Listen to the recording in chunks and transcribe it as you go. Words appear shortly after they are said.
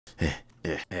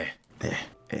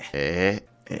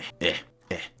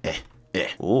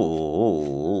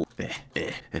Oh.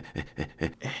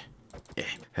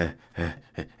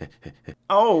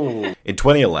 Oh! In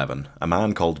 2011, a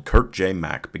man called Kurt J.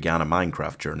 Mack began a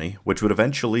Minecraft journey, which would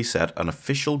eventually set an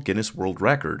official Guinness World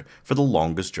Record for the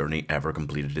longest journey ever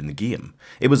completed in the game.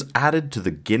 It was added to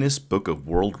the Guinness Book of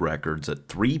World Records at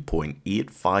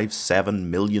 3.857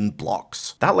 million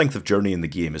blocks. That length of journey in the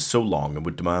game is so long and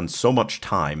would demand so much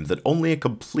time that only a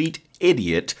complete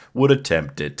idiot would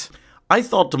attempt it. I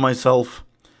thought to myself,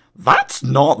 that's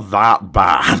not that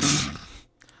bad.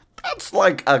 That's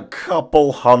like a couple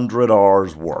 100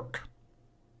 hours work.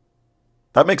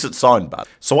 That makes it sound bad.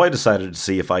 So I decided to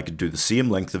see if I could do the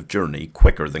same length of journey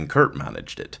quicker than Kurt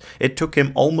managed it. It took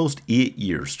him almost 8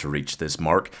 years to reach this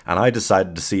mark, and I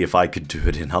decided to see if I could do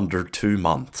it in under 2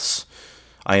 months.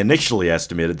 I initially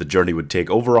estimated the journey would take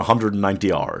over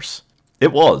 190 hours.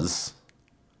 It was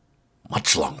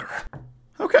much longer.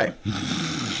 Okay.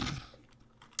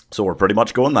 So we're pretty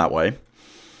much going that way.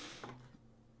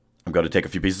 I'm going to take a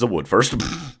few pieces of wood first.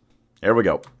 Here we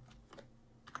go.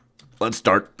 Let's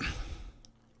start.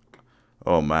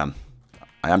 Oh man.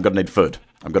 I am going to need food.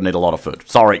 I'm going to need a lot of food.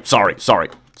 Sorry. I'm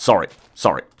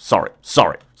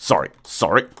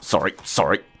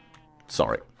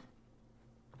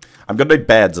going to need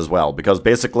beds as well, because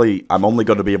basically I'm only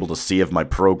going to be able to save my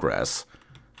progress,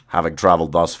 having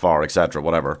traveled thus far, etc.,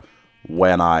 whatever,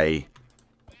 when I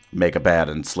make a bed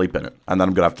and sleep in it. And then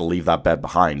I'm going to have to leave that bed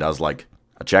behind as, like,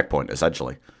 a checkpoint,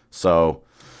 essentially. So,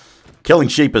 killing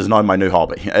sheep is now my new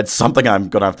hobby. It's something I'm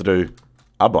going to have to do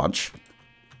a bunch.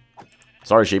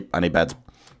 Sorry, sheep. I need beds.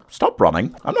 Stop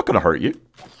running. I'm not going to hurt you.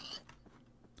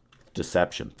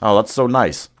 Deception. Oh, that's so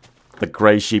nice. The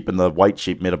grey sheep and the white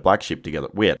sheep made a black sheep together.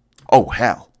 Wait. Oh,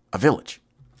 hell. A village.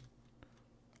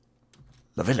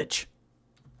 The village.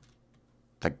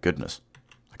 Thank goodness.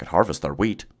 I could harvest their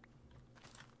wheat.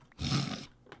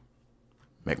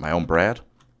 Make my own bread.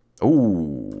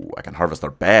 Ooh, I can harvest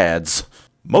their beds.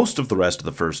 Most of the rest of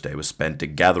the first day was spent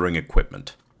in gathering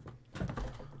equipment.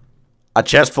 A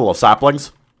chest full of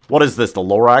saplings? What is this, the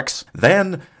Lorax?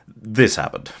 Then, this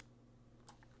happened.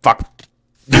 Fuck.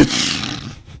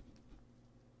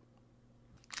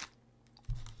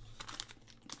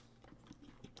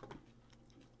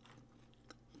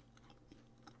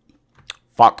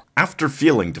 Fuck. After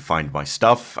failing to find my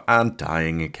stuff and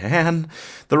dying again,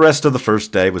 the rest of the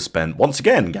first day was spent once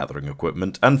again gathering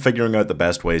equipment and figuring out the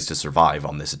best ways to survive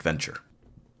on this adventure.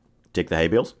 Take the hay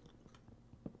bales?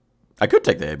 I could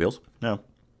take the hay bales. No.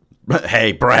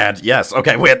 Hey, Brad. Yes.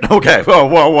 Okay, wait. Okay.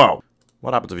 Whoa.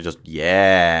 What happens if you just...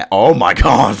 Yeah. Oh my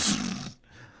god.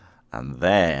 And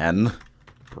then...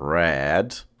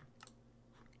 Brad...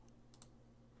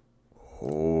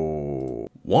 Oh.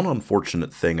 One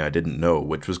unfortunate thing I didn't know,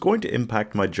 which was going to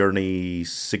impact my journey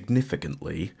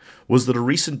significantly, was that a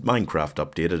recent Minecraft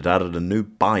update had added a new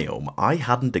biome I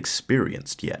hadn't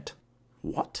experienced yet.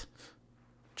 What?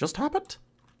 Just happened?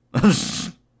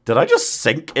 Did I just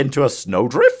sink into a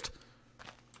snowdrift?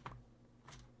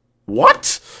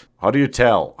 What? How do you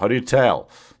tell? How do you tell?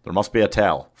 There must be a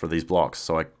tell for these blocks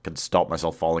so I can stop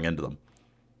myself falling into them.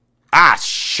 Ah,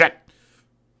 shit!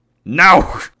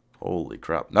 No! Holy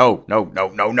crap. No.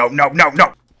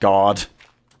 God.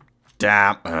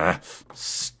 Damn.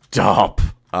 Stop.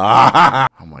 Oh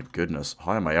my goodness.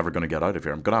 How am I ever going to get out of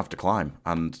here? I'm going to have to climb.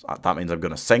 And that means I'm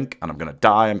going to sink. And I'm going to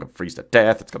die. I'm going to freeze to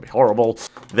death. It's going to be horrible.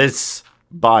 This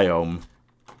biome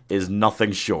is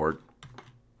nothing short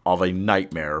of a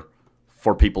nightmare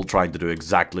for people trying to do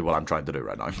exactly what I'm trying to do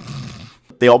right now.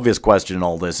 The obvious question in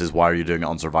all this is, why are you doing it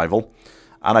on survival?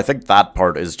 And I think that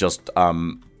part is just,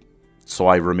 so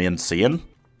I remain sane.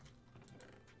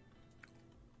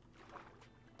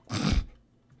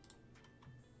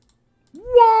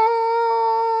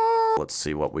 What? Let's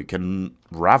see what we can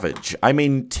ravage. I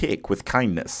mean, take with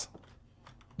kindness.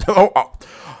 Oh,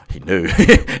 he knew.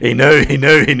 he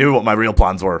knew what my real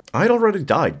plans were. I'd already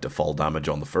died to fall damage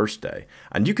on the first day,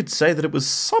 and you could say that it was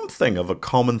something of a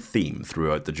common theme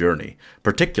throughout the journey,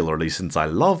 particularly since I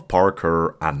love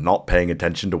parkour and not paying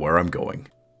attention to where I'm going.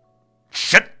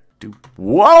 Shit! Dude.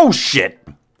 Whoa, shit!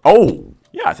 Oh!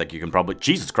 Yeah, I think you can probably...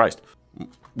 Jesus Christ.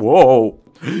 Whoa!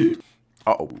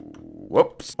 Uh-oh.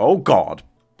 Whoops. Oh, God.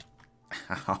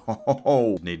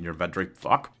 Oh, need in your inventory.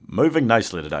 Fuck. Moving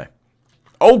nicely today.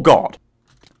 Oh, God.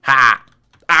 Ha!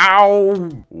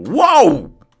 Ow!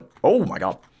 Whoa! Oh, my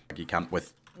God. You can't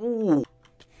with... Ooh.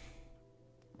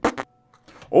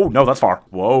 Oh, no, that's far.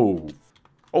 Whoa.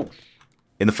 Oh.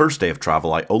 In the first day of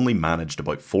travel, I only managed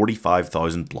about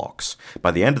 45,000 blocks.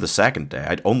 By the end of the second day,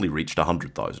 I'd only reached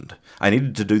 100,000. I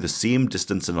needed to do the same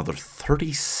distance another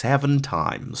 37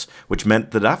 times, which meant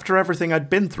that after everything I'd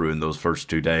been through in those first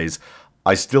 2 days,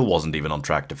 I still wasn't even on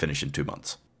track to finish in 2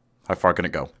 months. How far can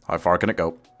it go? How far can it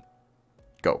go?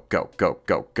 Go, go, go,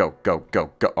 go, go, go,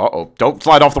 go, go. Uh-oh. Don't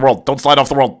slide off the world. Don't slide off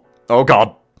the world. Oh,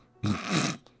 God.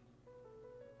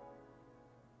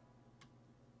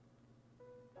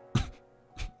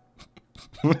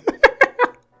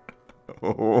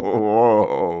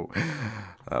 Oh,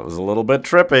 that was a little bit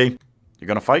trippy. You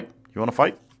gonna fight? You wanna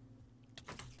fight?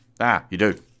 Ah, you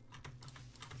do.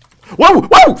 Whoa!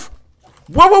 Whoa!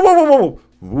 Whoa, whoa, whoa, whoa, whoa!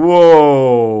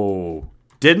 Whoa!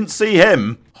 Didn't see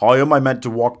him. How am I meant to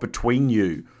walk between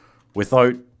you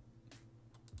without...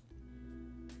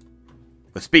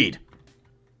 with speed?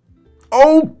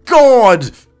 Oh,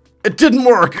 God! It didn't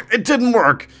work! It didn't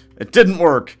work! It didn't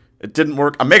work! It didn't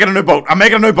work. I'm making a new boat! I'm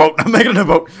making a new boat! I'm making a new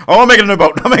boat! Oh, I'm making a new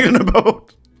boat! I'm making a new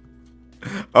boat!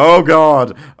 Oh,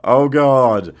 God! Oh,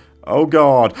 God! Oh,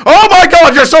 God! Oh, my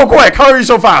God! You're so quick! How are you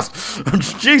so fast?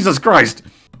 Jesus Christ!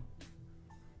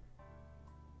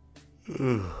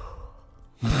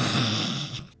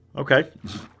 Okay.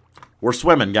 We're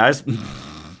swimming, guys.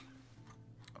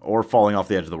 Or falling off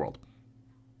the edge of the world.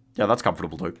 Yeah, that's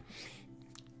comfortable too.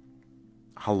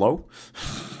 Hello?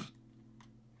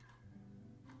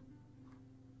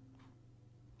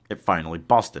 It finally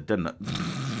busted, didn't it?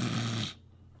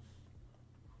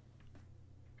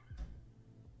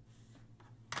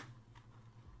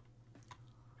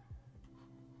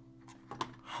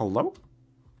 Hello?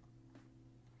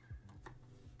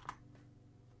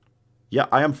 Yeah,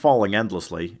 I am falling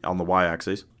endlessly on the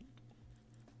y-axis.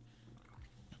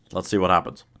 Let's see what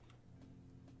happens.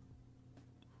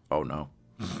 Oh no.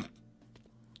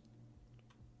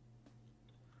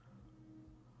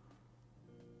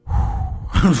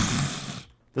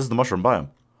 This is the mushroom biome.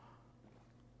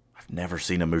 I've never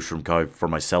seen a mushroom cow for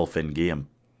myself in game.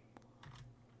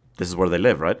 This is where they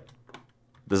live, right?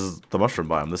 This is the mushroom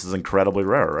biome. This is incredibly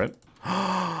rare, right?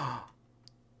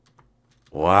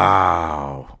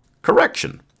 Wow.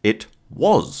 Correction. It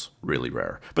was really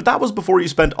rare. But that was before you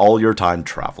spent all your time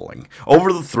traveling.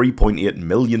 Over the 3.8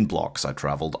 million blocks I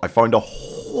traveled, I found a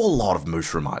whole lot of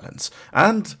mushroom islands.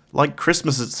 And, like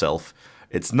Christmas itself,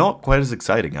 it's not quite as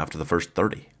exciting after the first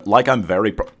 30. Like I'm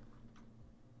very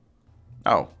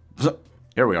Oh.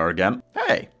 Here we are again.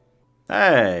 Hey.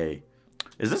 Hey.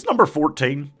 Is this number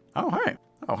 14? Oh, hey.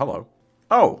 Oh, hello.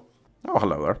 Oh. Oh,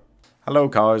 hello there. Hello,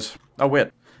 cows. Oh,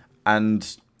 wait.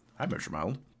 And... hi, Mushroom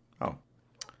Island. Oh.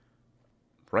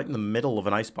 Right in the middle of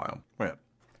an ice biome. Wait.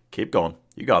 Keep going.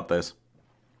 You got this.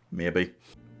 Maybe.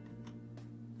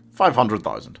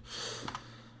 500,000.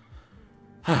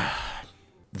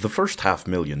 The first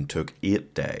 500,000 took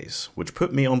 8 days, which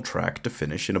put me on track to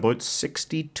finish in about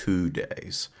 62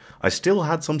 days. I still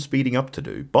had some speeding up to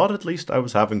do, but at least I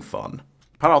was having fun.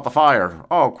 Put out the fire.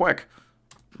 Oh, quick.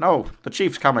 No, the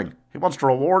chief's coming. He wants to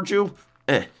reward you.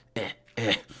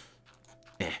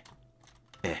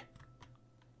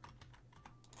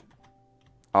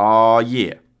 Aw,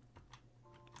 yeah.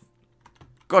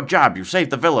 Good job, you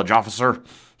saved the village, officer.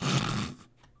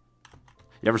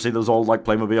 You ever see those old, like,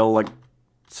 Playmobil, like,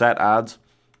 set ads?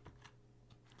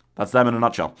 That's them in a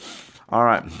nutshell.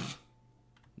 Alright.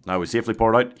 Now we safely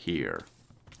pour it out here.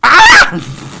 Ah!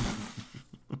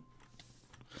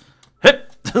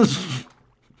 Hit!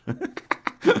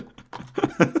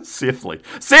 Safely.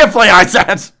 Safely, I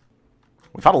said!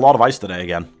 We've had a lot of ice today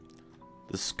again.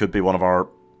 This could be one of our...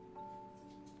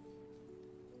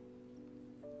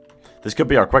 this could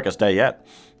be our quickest day yet.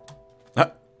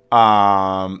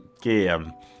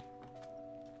 Game.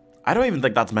 I don't even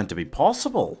think that's meant to be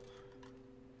possible.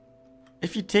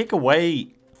 If you take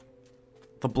away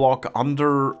the block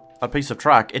under a piece of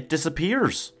track, it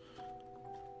disappears.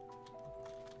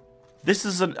 This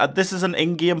is an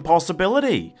in-game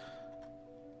possibility.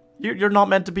 You're not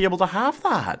meant to be able to have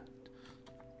that.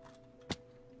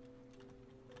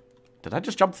 Did I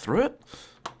just jump through it?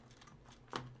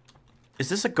 Is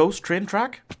this a ghost train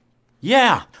track?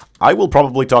 Yeah! I will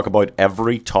probably talk about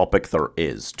every topic there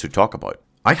is to talk about.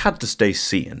 I had to stay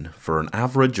sane for an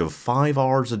average of 5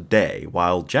 hours a day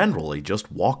while generally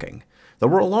just walking. There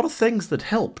were a lot of things that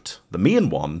helped, the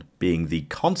main one being the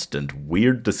constant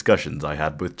weird discussions I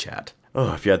had with chat.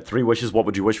 Oh, if you had 3 wishes, what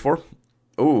would you wish for?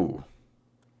 Ooh.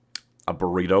 A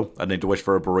burrito. I need to wish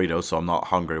for a burrito so I'm not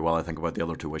hungry while I think about the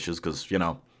other 2 wishes, because, you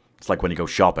know, it's like when you go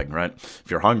shopping, right?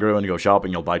 If you're hungry when you go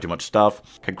shopping, you'll buy too much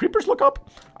stuff. Can creepers look up?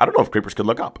 I don't know if creepers can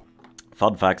look up.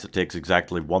 Fun facts, it takes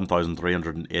exactly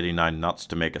 1,389 nuts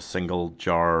to make a single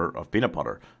jar of peanut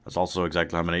butter. That's also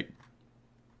exactly how many...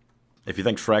 If you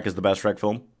think Shrek is the best Shrek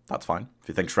film, that's fine. If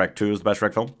you think Shrek 2 is the best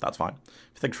Shrek film, that's fine.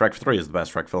 If you think Shrek 3 is the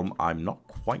best Shrek film, I'm not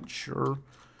quite sure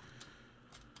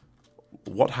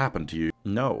what happened to you.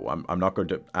 No, I'm not going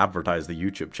to advertise the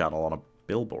YouTube channel on a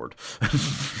billboard.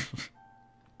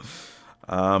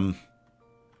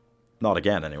 Not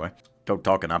again, anyway. Don't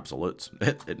talk in absolutes.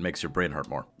 It makes your brain hurt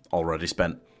more. Already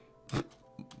spent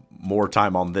more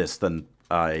time on this than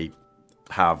I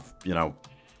have, you know,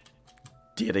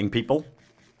 dating people.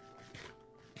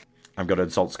 I'm going to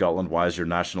insult Scotland. Why is your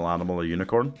national animal a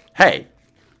unicorn? Hey!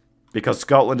 Because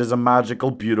Scotland is a magical,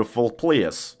 beautiful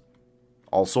place.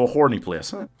 Also a horny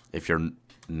place. If you're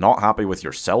not happy with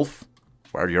yourself,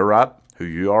 where you're at, who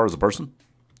you are as a person,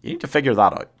 you need to figure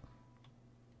that out.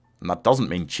 And that doesn't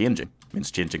mean changing. It means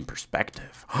changing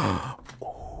perspective.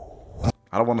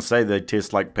 I don't want to say they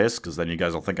taste like piss, because then you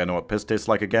guys will think I know what piss tastes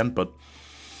like again, but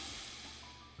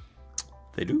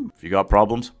they do. If you got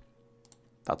problems,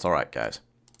 that's alright, guys.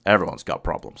 Everyone's got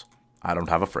problems. I don't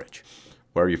have a fridge.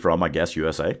 Where are you from? I guess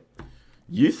USA.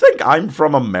 You think I'm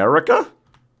from America?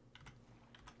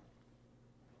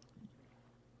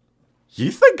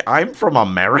 You think I'm from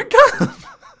America?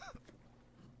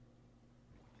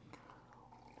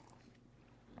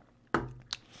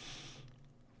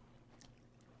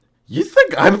 You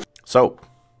think I'm... So,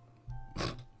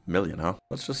 million, huh?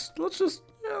 Let's just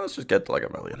get to like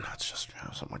 1 million. That's just, you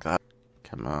know, something like that.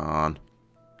 Come on.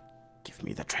 Give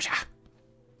me the treasure.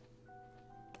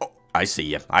 Oh, I see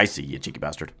you. I see you, cheeky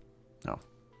bastard. No.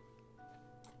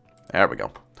 There we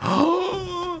go.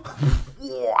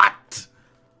 What?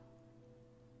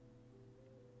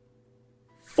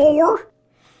 4?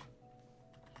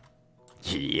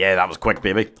 Yeah, that was quick,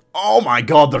 baby. Oh my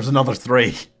god, there's another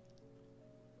 3.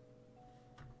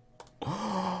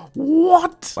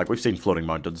 What? Like, we've seen floating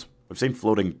mountains. We've seen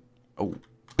floating... Oh,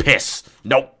 piss.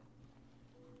 No.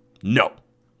 No.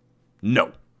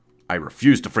 No. I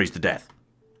refuse to freeze to death.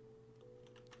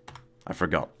 I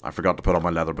forgot. I forgot to put on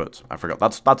my leather boots. I forgot.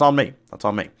 That's on me. That's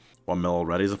on me. 1 mil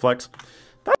already is a flex.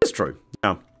 That is true.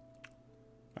 Yeah.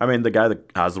 I mean, the guy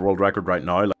that has the world record right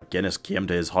now, like, Guinness came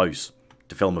to his house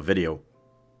to film a video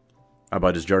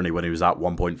about his journey when he was at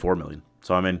 1.4 million.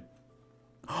 So, I mean...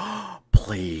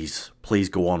 Please. Please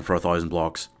go on for 1,000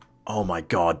 blocks. Oh my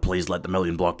god, please let the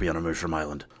 1,000,000 block be on a mushroom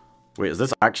island. Wait, is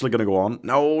this actually going to go on?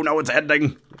 No, no, it's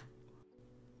ending.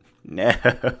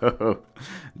 No.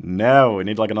 No, we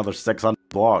need like another 600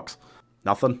 blocks.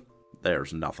 Nothing?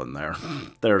 There's nothing there.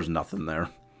 There's nothing there.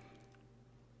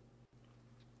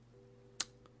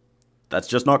 That's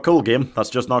just not cool, game. That's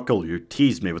just not cool. You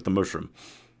teased me with the mushroom.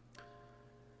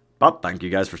 But thank you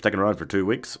guys for sticking around for 2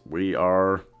 weeks. We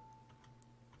are...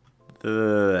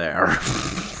 there.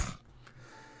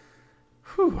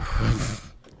 You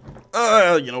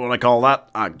know what I call that?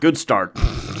 A good start.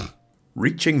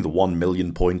 Reaching the 1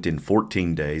 million point in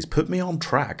 14 days put me on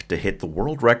track to hit the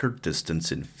world record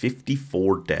distance in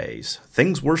 54 days.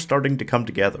 Things were starting to come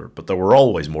together, but there were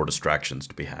always more distractions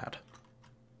to be had.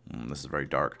 This is very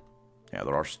dark. Yeah,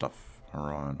 there are stuff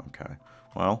around. Okay.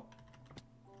 Well.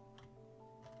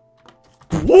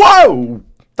 Whoa!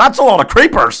 That's a lot of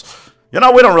creepers! You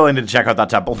know, we don't really need to check out that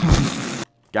temple.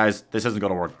 Guys, this isn't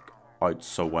going to work out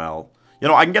so well. You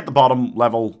know, I can get the bottom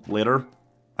level later.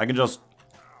 I can just...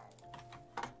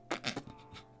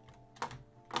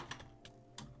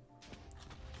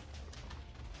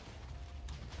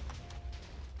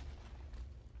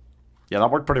 Yeah, that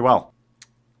worked pretty well.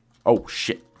 Oh,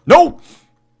 shit. No!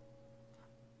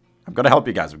 I'm gonna help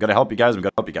you guys. I'm gonna help you guys. I'm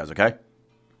gonna help you guys, okay?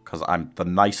 Because I'm the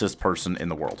nicest person in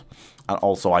the world. And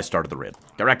also, I started the raid.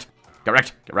 Get wrecked. Get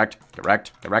wrecked. Get wrecked. Get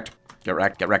wrecked. Get wrecked. Get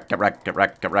wrecked. Get wrecked. Get wrecked. Get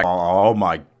wrecked. Get wrecked. Oh,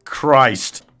 my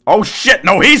Christ. Oh, shit.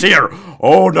 No, he's here.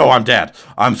 Oh, no, I'm dead.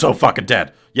 I'm so fucking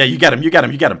dead. Yeah, you get him. You get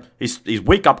him. You get him. He's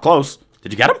weak up close.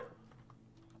 Did you get him?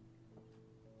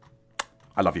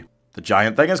 I love you. The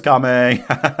giant thing is coming.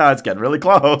 It's getting really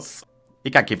close. He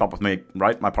can't keep up with me,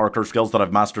 right? My parkour skills that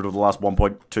I've mastered over the last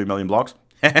 1.2 million blocks.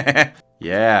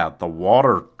 Yeah, the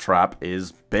water trap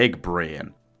is big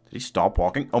brain. Did he stop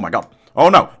walking? Oh my god. Oh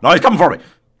no. No, he's coming for me.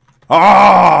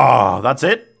 Oh, that's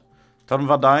it? Totem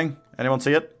of Undying? Anyone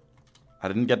see it? I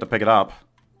didn't get to pick it up.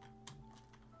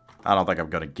 I don't think I'm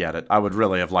gonna get it. I would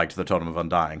really have liked the Totem of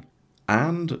Undying.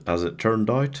 And, as it turned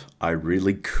out, I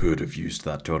really could have used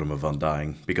that Totem of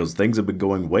Undying, because things have been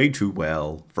going way too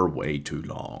well for way too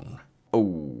long.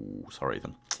 Oh, sorry,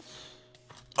 Ethan.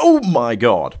 Oh my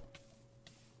god!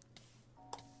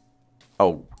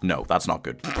 Oh, no, that's not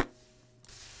good.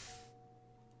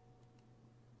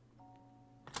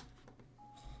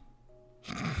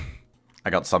 I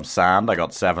got some sand, I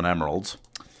got 7 emeralds.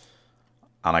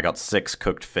 And I got 6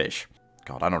 cooked fish.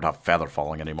 God, I don't have feather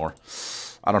falling anymore.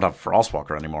 I don't have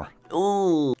frostwalker anymore.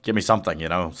 Ooh. Give me something, you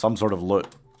know, some sort of loot.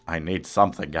 I need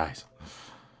something, guys.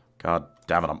 God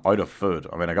damn it, I'm out of food.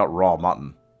 I mean, I got raw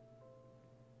mutton.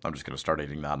 I'm just gonna start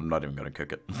eating that. I'm not even gonna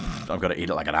cook it. I'm gonna eat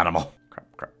it like an animal. Crap,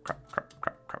 crap, crap, crap,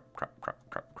 crap, crap, crap, crap,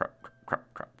 crap, crap,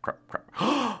 crap, crap, crap,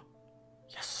 crap.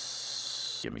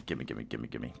 Yes. Gimme, gimme, gimme, gimme,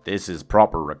 gimme. This is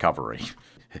proper recovery.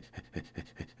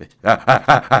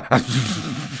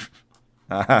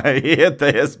 I hate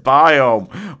this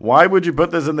biome. Why would you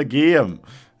put this in the game?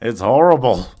 It's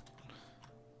horrible.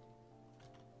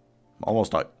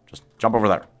 Almost out. Just jump over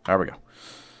there. There we go.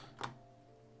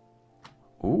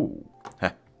 Ooh. Heh.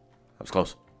 That was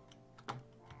close.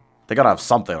 They gotta have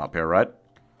something up here, right?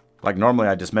 Like, normally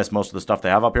I dismiss most of the stuff they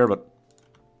have up here, but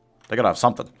they gotta have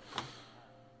something.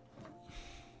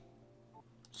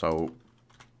 So,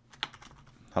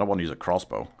 I don't want to use a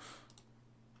crossbow.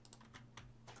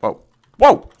 Whoa.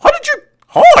 Whoa! How did you...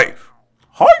 Hi!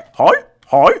 Hi! Hi!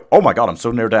 Hi! Oh my god, I'm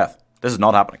so near death. This is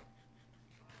not happening.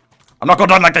 I'm not going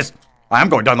down like this! I am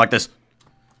going down like this.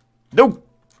 No!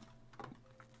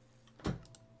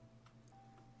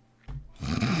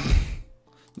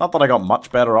 Not that I got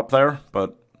much better up there,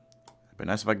 but it'd be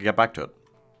nice if I could get back to it.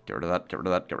 Get rid of that, get rid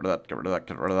of that, get rid of that, get rid of that,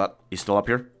 get rid of that. He's still up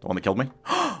here? The one that killed me?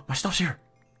 My stuff's here!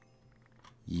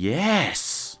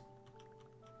 Yes!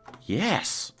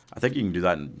 Yes! I think you can do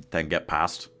that and then get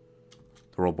past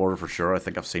the world border for sure. I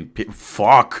think I've seen people...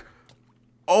 Fuck!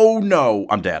 Oh no!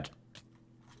 I'm dead.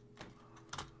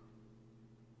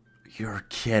 You're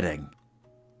kidding.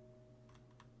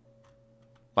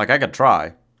 Like, I could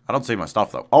try. I don't see my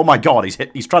stuff, though. Oh my god,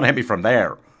 he's trying to hit me from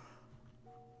there.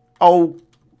 Oh.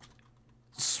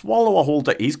 Swallow a whole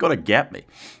day. He's gonna get me.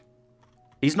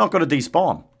 He's not gonna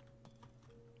despawn.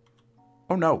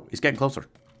 Oh no, he's getting closer.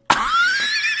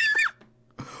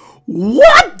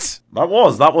 What? That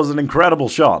was an incredible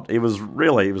shot. He was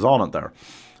on it there.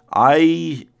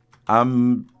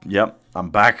 Yep, I'm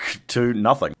back to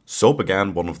nothing. So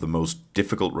began one of the most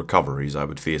difficult recoveries I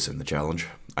would face in the challenge.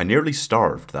 I nearly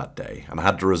starved that day, and I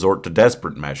had to resort to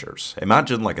desperate measures.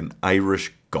 Imagine like an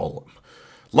Irish golem.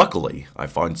 Luckily, I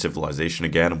found civilization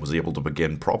again and was able to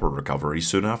begin proper recovery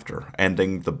soon after,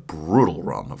 ending the brutal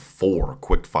run of 4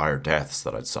 quick-fire deaths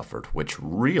that I'd suffered, which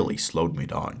really slowed me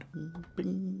down.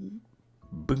 Bing,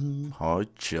 bing, how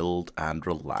chilled and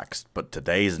relaxed. But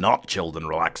today's not chilled and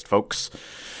relaxed, folks.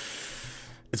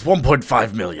 It's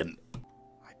 1.5 million.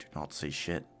 I do not see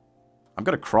shit. I'm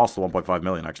gonna cross the 1.5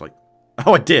 million, actually.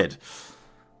 Oh, I did.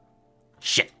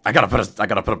 Shit, I gotta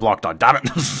put a block down, damn it.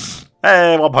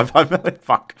 Hey, 1.5 million,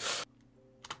 fuck.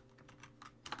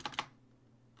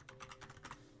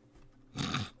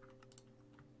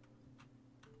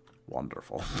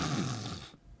 Wonderful.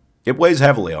 It weighs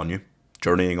heavily on you,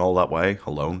 journeying all that way,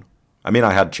 alone. I mean,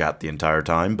 I had chat the entire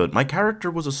time, but my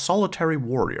character was a solitary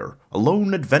warrior, a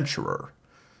lone adventurer.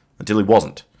 Until he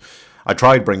wasn't. I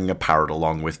tried bringing a parrot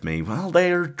along with me. Well,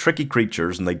 they're tricky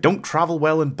creatures and they don't travel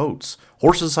well in boats.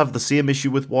 Horses have the same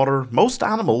issue with water. Most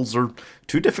animals are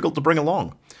too difficult to bring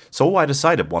along. So I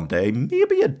decided one day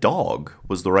maybe a dog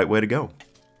was the right way to go.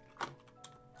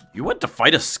 You went to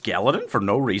fight a skeleton for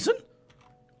no reason?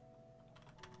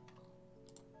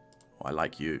 Oh, I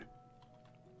like you.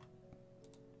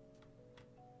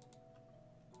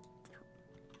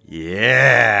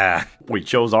 Yeah! We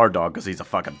chose our dog because he's a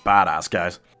fucking badass,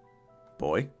 guys.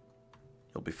 Boy,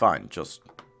 you'll be fine. Just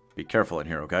be careful in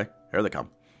here, okay? Here they come.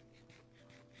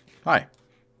 Hi.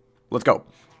 Let's go.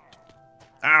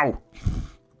 Ow!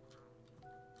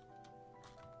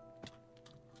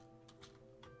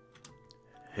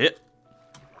 Hit.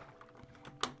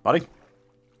 Buddy?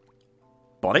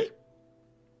 Buddy?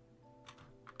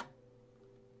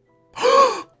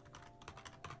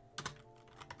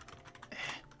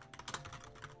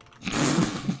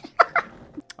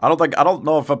 I don't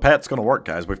know if a pet's gonna work,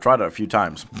 guys. We've tried it a few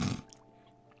times.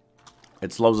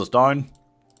 It slows us down.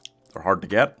 They're hard to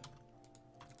get.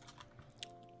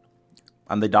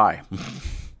 And they die.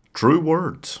 True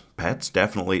words. Pets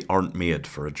definitely aren't made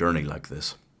for a journey like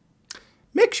this.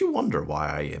 Makes you wonder why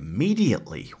I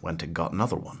immediately went and got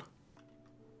another one.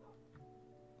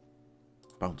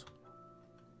 Bones.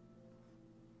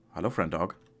 Hello, friend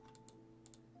dog.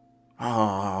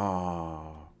 Ah.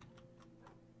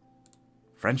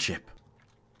 Friendship.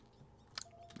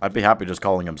 I'd be happy just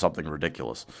calling him something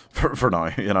ridiculous for now,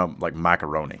 you know, like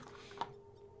macaroni.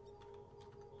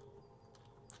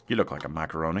 You look like a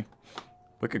macaroni.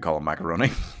 We could call him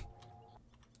macaroni.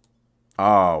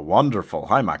 Oh, wonderful.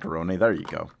 Hi, macaroni. There you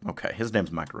go. Okay, his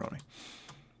name's macaroni.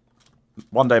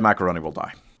 One day macaroni will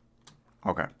die.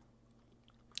 Okay.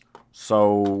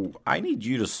 So, I need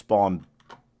you to spawn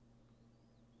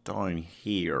down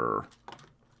here.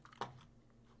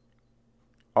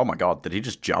 Oh my god, did he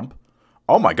just jump?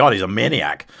 Oh my god, he's a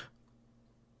maniac.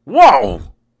 Whoa!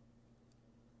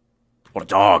 What a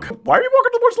dog. Why are you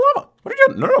walking towards lava? What are you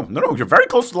doing? No, you're very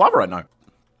close to the lava right now.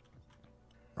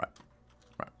 Right,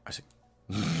 I see.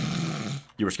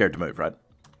 You were scared to move, right?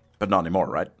 But not anymore,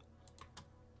 right?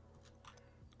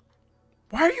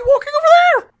 Why are you walking over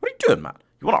there? What are you doing, man?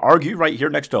 You want to argue right here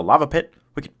next to a lava pit?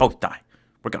 We could both die.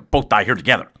 We're gonna both die here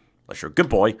together. Unless you're a good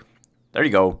boy. There you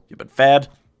go. You've been fed.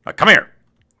 Now come here.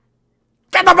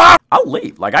 Get the bomb! I'll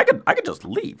leave. Like, I could just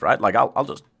leave, right? Like, I'll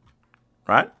just...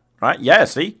 Right? Yeah,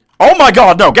 see? Oh my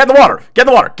god, no! Get in the water! Get in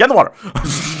the water! Get in the water!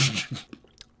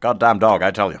 Goddamn dog,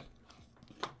 I tell you.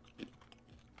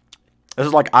 This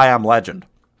is like I Am Legend.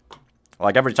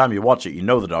 Like, every time you watch it, you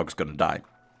know the dog's gonna die.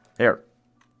 Here.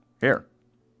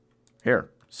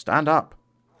 Stand up.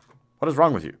 What is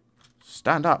wrong with you?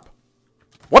 Stand up.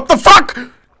 What the fuck?!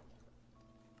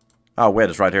 Oh, wait,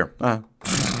 it's right here.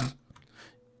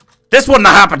 This wouldn't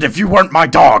have happened if you weren't my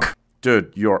dog!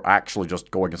 Dude, you're actually just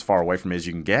going as far away from me as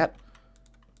you can get.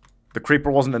 The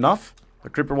creeper wasn't enough? The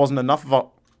creeper wasn't enough of a...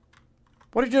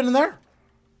 What are you doing in there?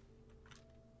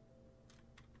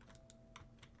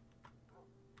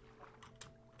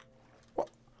 What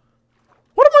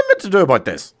am I meant to do about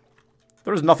this?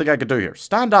 There is nothing I can do here.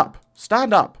 Stand up.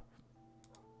 Stand up.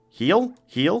 Heal.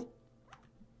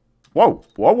 Whoa.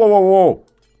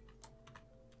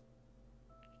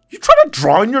 You trying to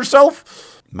drown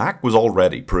yourself? Mac was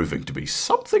already proving to be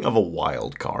something of a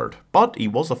wild card, but he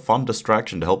was a fun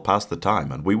distraction to help pass the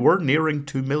time, and we were nearing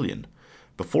 2 million.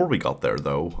 Before we got there,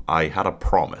 though, I had a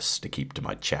promise to keep to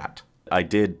my chat.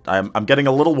 I'm getting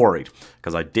a little worried,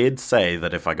 because I did say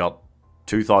that if I got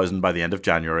 2,000 by the end of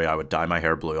January, I would dye my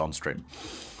hair blue on stream.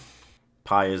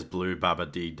 Pie is blue, baba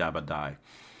dee, dabba die.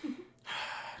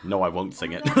 No, I won't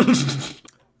sing it.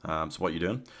 So what are you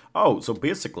doing? Oh, so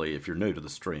basically, if you're new to the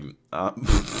stream,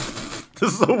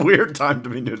 this is a weird time to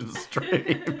be new to the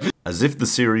stream. As if the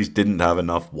series didn't have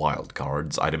enough wild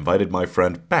cards, I'd invited my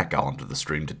friend Becca onto the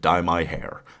stream to dye my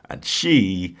hair, and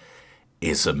she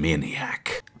is a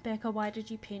maniac. Becca, why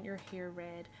did you paint your hair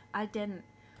red? I didn't.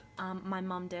 My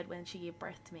mum did when she gave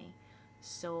birth to me,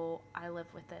 so I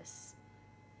live with this.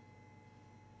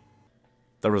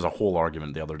 There was a whole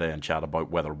argument the other day in chat about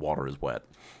whether water is wet.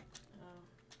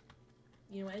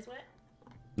 You know what is wet?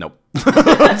 Nope.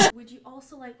 Would you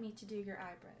also like me to do your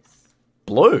eyebrows?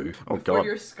 Blue? Oh god. Or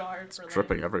your scar for it's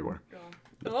dripping everywhere.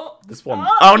 Oh. This one.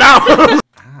 Oh no!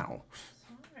 Ow.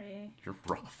 Sorry. You're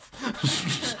rough.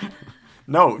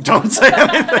 No, don't say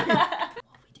anything. What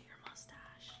if we do your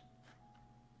mustache?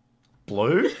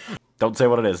 Blue? Don't say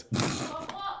what it is.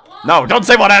 What? No, don't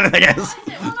say what anything is.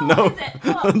 No.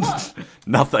 What is it? What?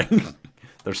 Nothing.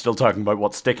 They're still talking about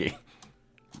what's sticky.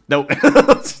 No.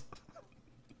 It's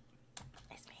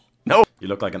me. No. You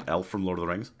look like an elf from Lord of the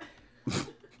Rings.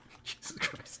 Jesus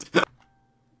Christ.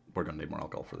 We're gonna need more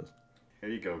alcohol for this. Here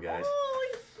you go, guys.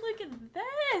 Oh, look at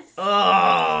this.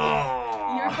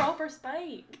 Oh. You're a proper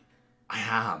Spike. I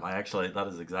am. That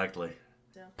is exactly.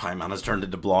 Pieman has turned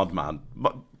into blonde man.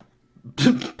 But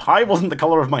Pie wasn't the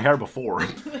color of my hair before.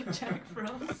 Like Jack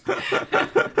Frost.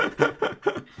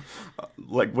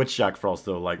 Like which Jack Frost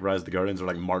though? Like Rise of the Guardians or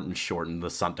like Martin Short in the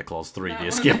Santa Claus 3 The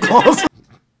Escape Clause?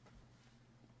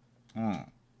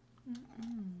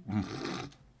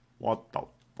 What the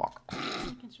fuck?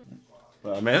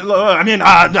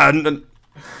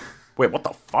 Wait, what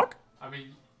the fuck?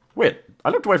 Wait, I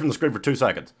looked away from the screen for 2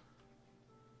 seconds.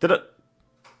 Did it?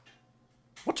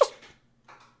 What just?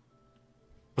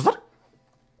 Was that?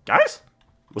 Guys?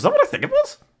 Was that what I think it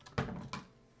was?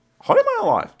 How am I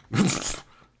alive?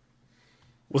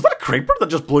 Was that a creeper that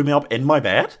just blew me up in my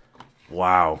bed?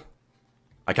 Wow.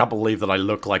 I can't believe that I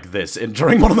look like this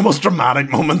during one of the most dramatic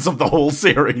moments of the whole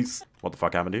series. What the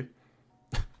fuck happened to you?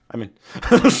 I mean,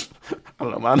 I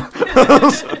don't know, man.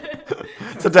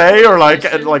 Today or like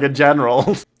in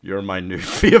general. You're my new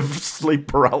fee of sleep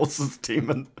paralysis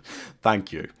demon.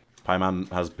 Thank you.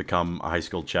 Pieman has become a high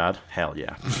school Chad. Hell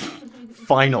yeah.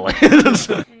 Finally.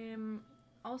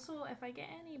 Also, if I get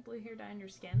any blue hair down your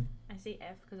skin, I say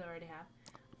if because I already have.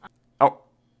 Oh.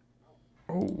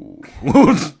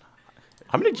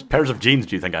 How many pairs of jeans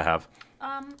do you think I have?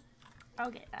 I'll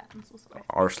get that. I'm so sorry.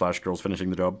 R/girls finishing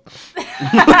the job.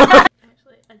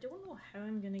 Actually, I don't know how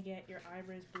I'm gonna get your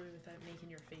eyebrows blue without making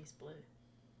your face blue.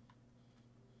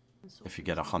 If you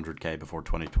get 100k before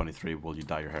 2023, will you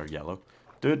dye your hair yellow?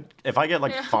 Dude, if I get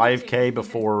like 5k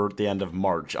before the end of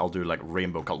March, I'll do like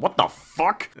rainbow color. What the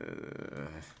fuck?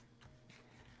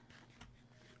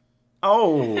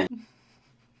 Oh!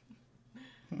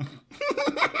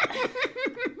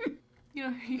 You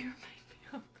know, you remind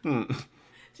me of.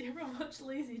 Do you ever watch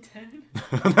Lazy Town?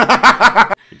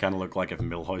 You kind of look like if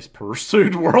Milhouse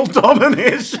pursued world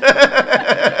domination.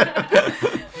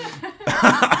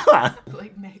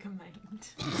 Like Mega Mind.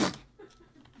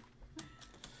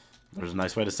 There's a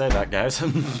nice way to say that, guys.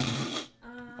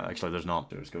 Actually, there's not.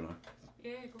 Just go now.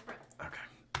 Yeah, go for it. Okay.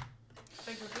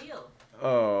 Big reveal.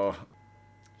 Oh.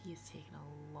 He's taken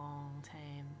a long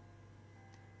time.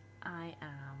 I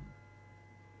am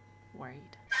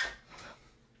worried.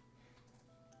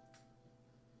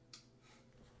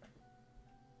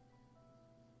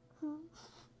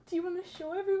 Do you want to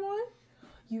show everyone?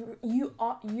 You.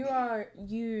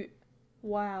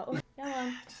 Wow.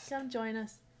 Come join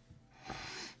us.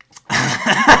 I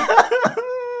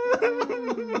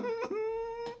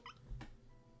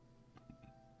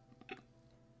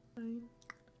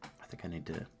think I need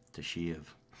to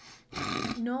shave.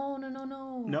 No.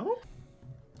 No?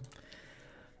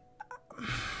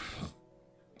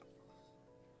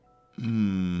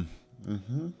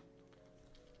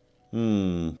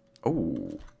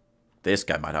 Oh. This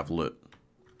guy might have loot.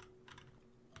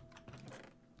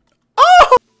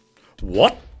 Oh!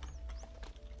 What?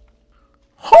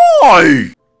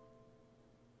 Hi!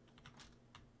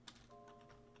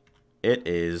 It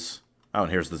is... Oh,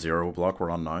 and here's the 0 block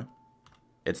we're on now.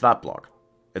 It's that block.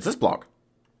 It's this block.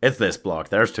 It's this block.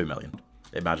 There's 2 million.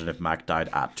 Imagine if Mac died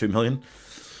at 2 million.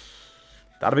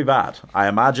 That'd be bad. I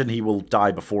imagine he will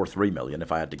die before 3 million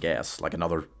if I had to guess. Like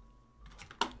another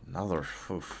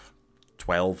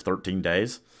 12, 13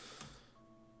 days.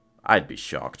 I'd be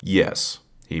shocked. Yes,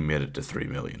 he made it to 3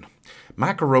 million.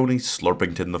 Macaroni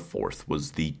Slurpington IV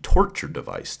was the torture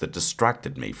device that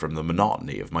distracted me from the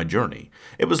monotony of my journey.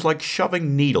 It was like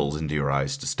shoving needles into your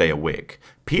eyes to stay awake.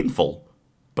 Painful,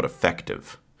 but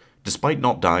effective. Despite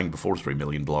not dying before 3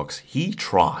 million blocks, he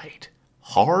tried.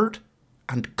 Hard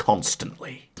and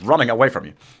constantly. Running away from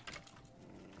you.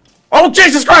 Oh,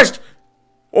 Jesus Christ!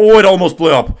 Oh, it almost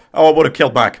blew up. Oh, it would have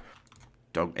killed Mac.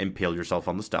 Don't impale yourself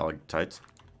on the stalactites.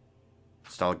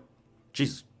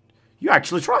 Jesus. You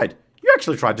actually tried. You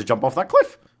actually tried to jump off that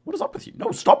cliff. What is up with you?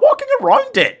 No, stop walking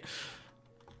around it.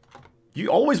 You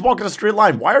always walk in a straight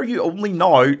line. Why are you only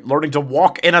now learning to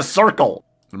walk in a circle?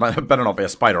 There better not be a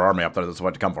spider army up there that's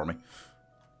about to come for me.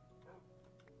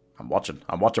 I'm watching.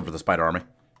 I'm watching for the spider army.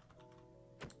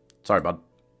 Sorry, bud.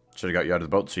 Should have got you out of the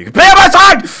boat so you could play on my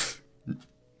side!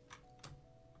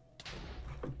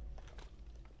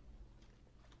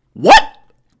 What?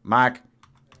 Mac,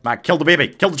 kill the baby.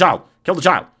 Kill the child. Kill the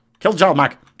child. Kill the child,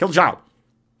 Mac. Kill the child.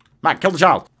 Mac, kill the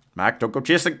child. Mac, don't go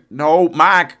chasing. No,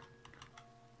 Mac.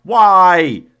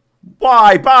 Why?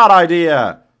 Why? Bad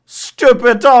idea.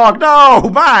 Stupid dog. No,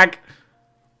 Mac.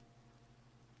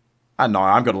 And now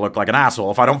I'm going to look like an asshole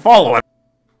if I don't follow him.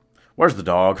 Where's the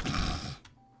dog?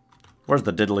 Where's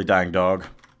the diddly dang dog?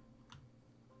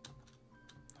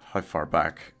 How far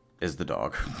back is the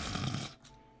dog?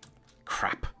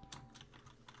 Crap.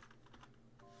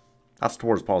 That's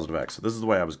towards positive X. So this is the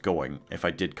way I was going if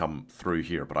I did come through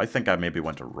here. But I think I maybe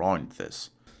went around this.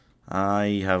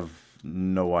 I have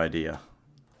no idea.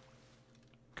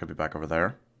 Could be back over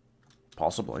there.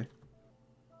 Possibly.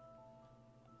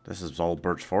 This is all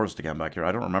birch forest again back here.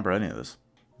 I don't remember any of this.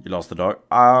 You lost the dog?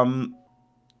 I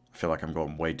feel like I'm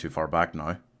going way too far back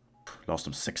now. Lost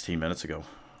him 16 minutes ago.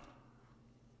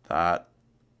 That...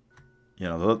 You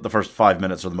know, the first 5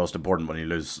 minutes are the most important when you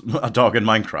lose a dog in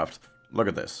Minecraft. Look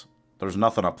at this. There's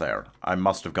nothing up there. I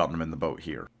must have gotten him in the boat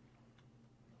here.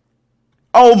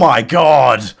 Oh my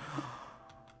god!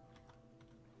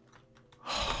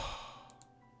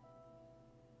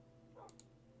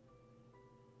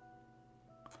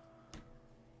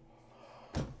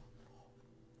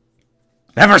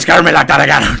 Never scare me like that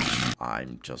again!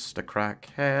 I'm just a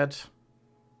crackhead.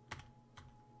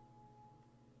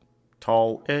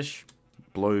 Tall-ish.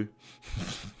 Blue.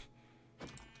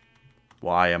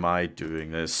 Why am I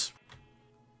doing this?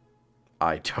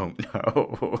 I don't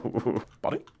know.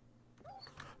 Buddy?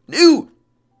 No!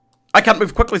 I can't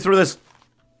move quickly through this.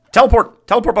 Teleport!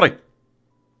 Teleport, buddy!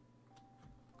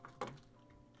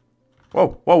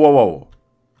 Whoa, whoa, whoa, whoa.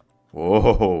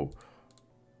 Whoa.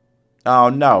 Oh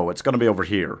no, it's gonna be over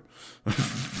here.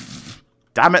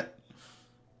 Damn it!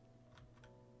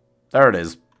 There it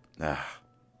is.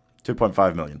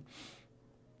 2.5 million.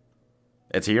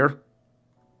 It's here.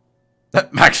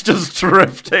 Max just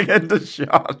drifting into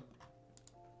shot.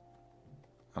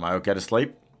 Am I okay to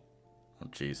sleep? Oh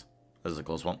jeez. This is a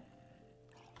close one.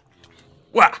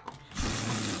 Wah!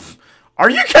 Are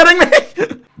you kidding me?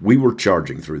 We were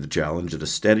charging through the challenge at a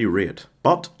steady rate,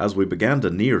 but as we began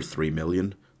to near 3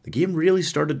 million, the game really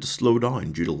started to slow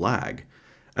down due to lag,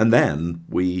 and then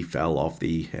we fell off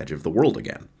the edge of the world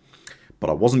again.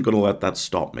 But I wasn't going to let that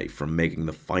stop me from making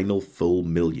the final full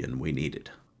million we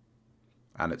needed.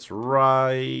 And it's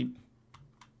right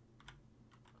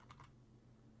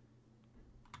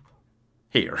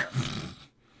here.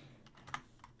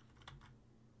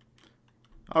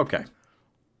 Okay.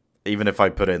 Even if I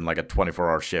put in like a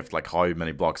 24-hour shift, like how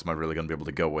many blocks am I really going to be able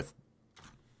to go with?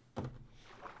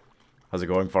 How's it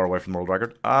going far away from the world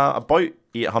record? About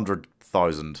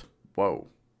 800,000. Whoa.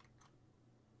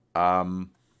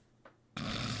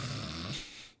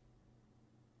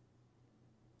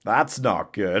 That's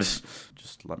not good.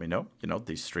 Just let me know. You know,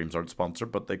 these streams aren't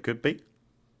sponsored, but they could be.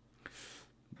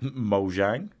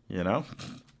 Mojang, you know.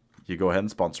 You go ahead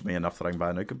and sponsor me enough that I can buy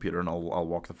a new computer and I'll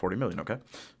walk the 40 million, okay?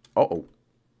 Uh-oh.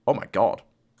 Oh my god.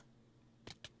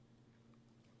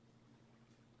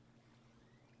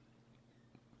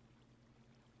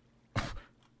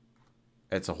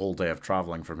 It's a whole day of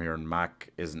traveling from here and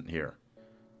Mac isn't here.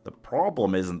 The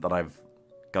problem isn't that I've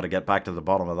got to get back to the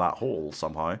bottom of that hole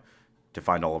somehow to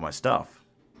find all of my stuff.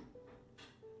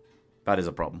 That is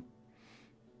a problem.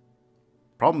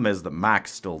 Problem is that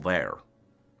Mac's still there.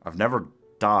 I've never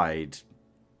died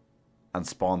and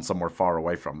spawned somewhere far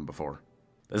away from him before.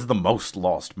 This is the most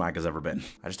lost Mac has ever been.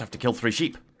 I just have to kill 3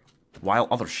 sheep, while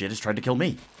other shit is trying to kill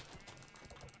me.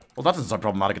 Well, that doesn't sound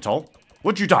problematic at all.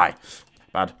 Would you die?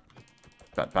 Bad.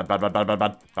 Bad, bad, bad, bad, bad, bad,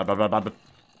 bad, bad, bad, bad, bad.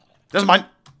 This is mine.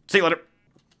 See you later.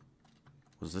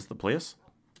 Was this the place?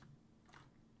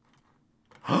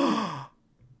 You're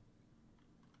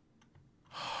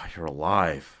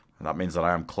alive. And that means that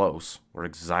I am close. Where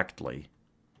exactly?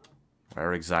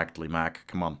 Where exactly, Mac?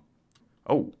 Come on.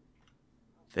 Oh.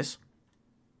 This?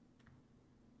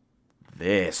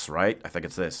 This, right? I think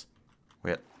it's this.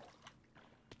 Wait.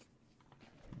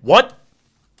 What?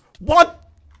 What?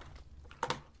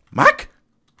 Mac?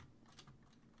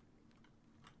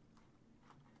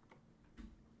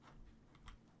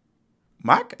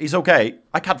 Mac? He's okay.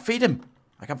 I can't feed him.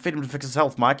 I can't feed him to fix his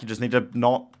health, Mac. You just need to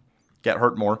not get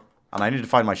hurt more. And I need to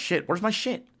find my shit. Where's my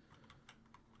shit?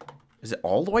 Is it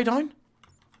all the way down?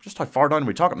 Just how far down are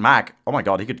we talking? Mac. Oh my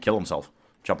god, he could kill himself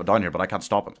jumping down here, but I can't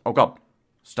stop him. Oh god.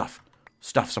 Stuff.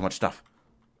 Stuff. So much stuff.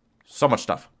 So much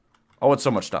stuff. Oh, it's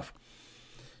so much stuff.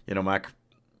 You know, Mac,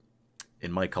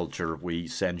 in my culture, we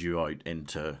send you out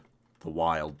into the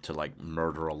wild to, like,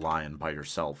 murder a lion by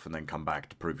yourself and then come back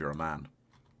to prove you're a man.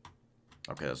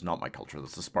 Okay, that's not my culture.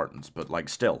 That's the Spartans. But, like,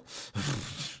 still.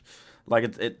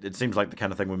 Like, it seems like the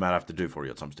kind of thing we might have to do for you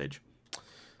at some stage.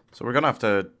 So we're going to have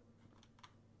to...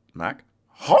 Mac?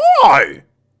 Hi!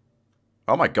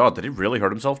 Oh my god, did he really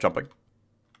hurt himself jumping?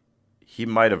 He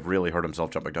might have really hurt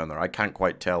himself jumping down there. I can't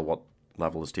quite tell what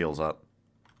level his tail's at.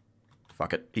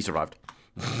 Fuck it. He survived.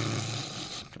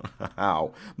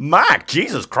 Ow. Mac!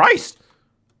 Jesus Christ!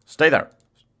 Stay there.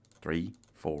 3,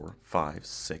 4, 5,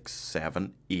 6,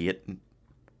 7, 8...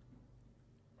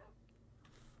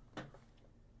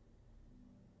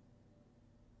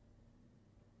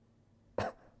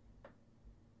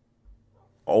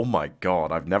 Oh my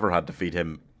god, I've never had to feed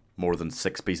him more than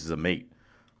 6 pieces of meat.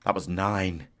 That was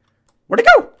 9. Where'd he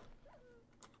go?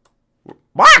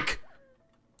 Mac!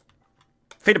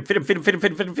 Feed him, feed him, feed him, feed him,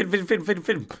 feed him, feed him, feed him, feed him, feed him, feed him,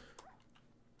 feed him.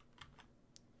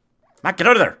 Mac, get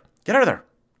out of there! Get out of there!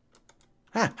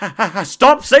 Ha, ha, ha, ha.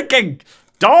 Stop sinking!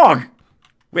 Dog!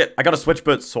 Wait, I gotta switch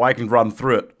boots so I can run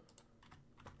through it.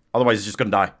 Otherwise he's just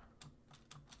gonna die.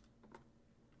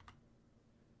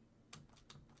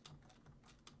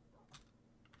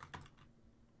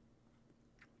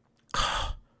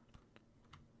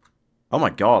 Oh my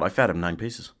god, I fed him 9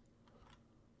 pieces.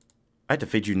 I had to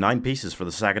feed you 9 pieces for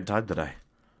the 2nd time today.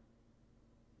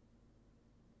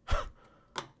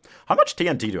 How much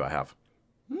TNT do I have?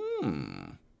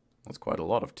 That's quite a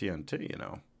lot of TNT, you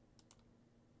know.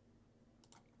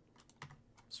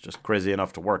 It's just crazy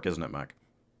enough to work, isn't it, Mac?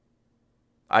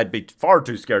 I'd be far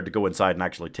too scared to go inside and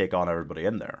actually take on everybody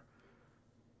in there.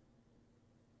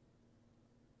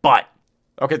 But,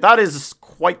 okay, that is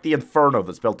quite the inferno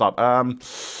that's built up.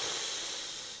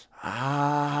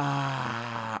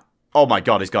 Oh my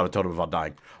god, he's got a totem of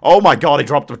undying. Oh my god, he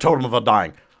dropped the totem of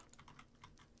undying.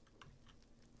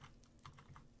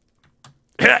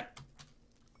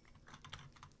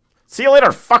 See you later,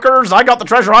 fuckers. I got the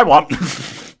treasure I want.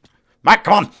 Mac,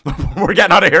 come on. We're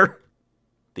getting out of here.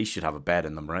 These should have a bed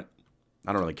in them, right?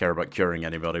 I don't really care about curing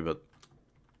anybody, but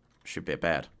should be a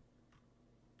bed.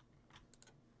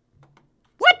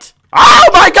 What? Oh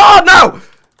my god, no!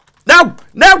 No!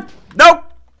 No! No!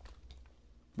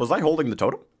 Was I holding the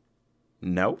totem?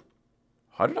 No.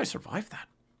 How did I survive that?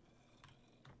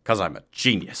 Because I'm a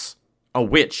genius. Oh,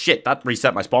 wait, shit, that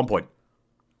reset my spawn point.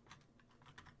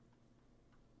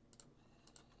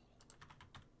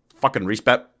 Fucking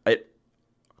reset.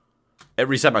 It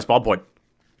reset my spawn point.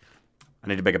 I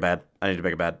need to make a bed. I need to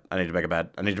make a bed. I need to make a bed.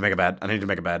 I need to make a bed. I need to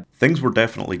make a bed. Things were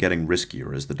definitely getting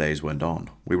riskier as the days went on.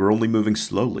 We were only moving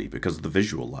slowly because of the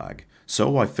visual lag.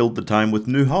 So I filled the time with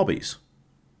new hobbies.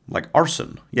 Like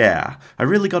arson. Yeah, I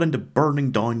really got into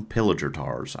burning down pillager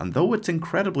towers, and though it's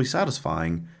incredibly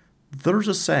satisfying, there's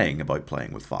a saying about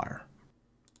playing with fire.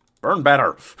 Burn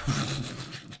better.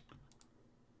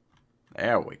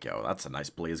 There we go. That's a nice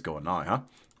blaze going now, huh?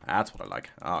 That's what I like.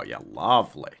 Oh, yeah,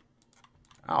 lovely.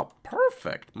 Oh,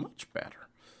 perfect. Much better.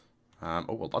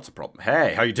 Oh, well, that's a problem.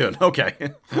 Hey, how you doing?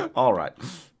 Okay. All right.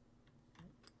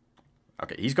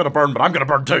 Okay, he's gonna burn, but I'm gonna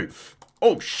burn too.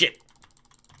 Oh, shit.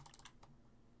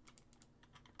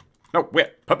 No,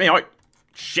 wait. Put me out.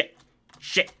 Shit.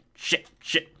 Shit. Shit.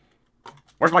 Shit.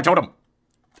 Where's my totem?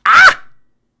 Ah!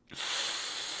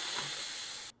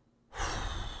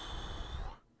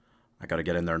 I gotta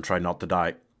get in there and try not to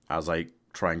die as I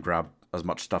try and grab as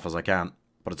much stuff as I can.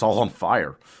 But it's all on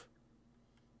fire.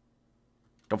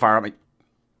 Don't fire at me.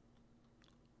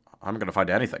 I'm gonna find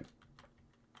anything.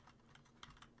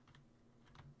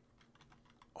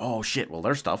 Oh shit, well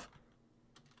there's stuff.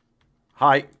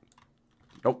 Hi.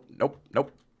 Nope, nope,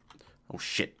 nope. Oh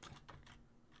shit.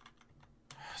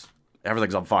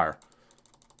 Everything's on fire.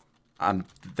 And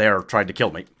they're trying to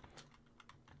kill me.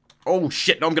 Oh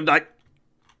shit, no, I'm gonna die.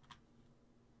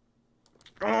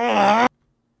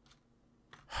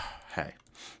 Hey.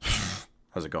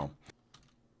 How's it going?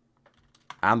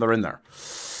 And they're in there.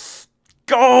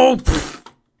 Go!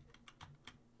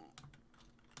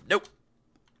 Nope.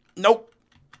 Nope.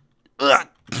 Ugh.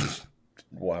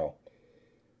 Wow.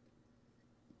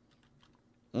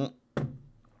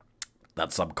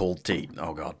 That's some cold tea.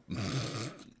 Oh, God.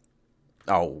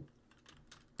 Oh.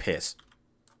 Piss.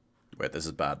 Wait, this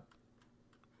is bad.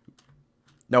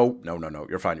 No, no, no, no.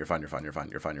 You're fine, you're fine, you're fine, you're fine,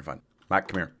 you're fine, you're fine. Mac,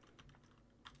 come here.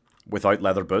 Without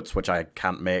leather boots, which I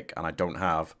can't make and I don't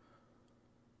have.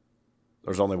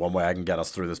 There's only one way I can get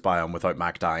us through this biome without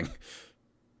Mac dying.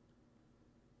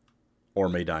 Or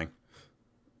me dying.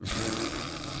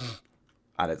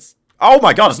 And it's... Oh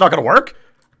my god, it's not gonna work?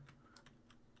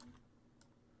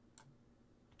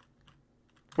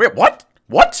 Wait, what?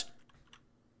 What?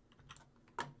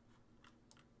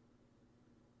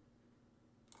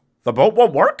 The boat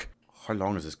won't work? How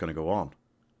long is this gonna go on?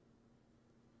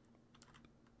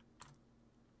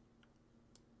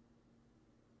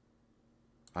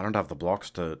 I don't have the blocks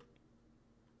to...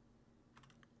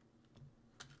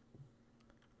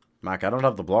 Mac, I don't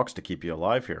have the blocks to keep you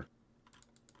alive here.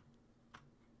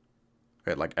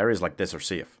 Okay, like, areas like this are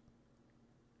safe.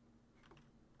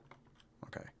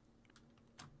 Okay.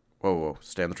 Whoa, whoa,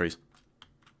 stay in the trees.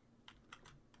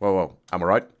 Whoa, whoa, am I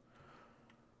right?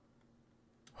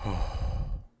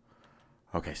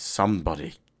 Okay,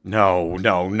 somebody. No,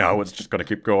 no, no, it's just gonna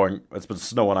keep going. It's been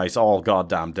snow and ice all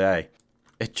goddamn day.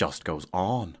 It just goes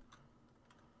on.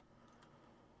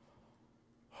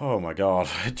 Oh my god,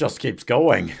 it just keeps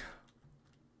going.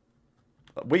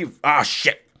 Ah,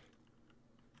 shit.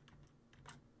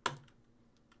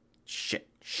 Shit,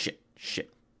 shit,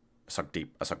 shit. I suck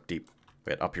deep, I suck deep.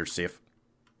 Wait, up here safe.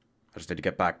 I just need to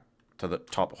get back to the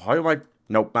top. How am I...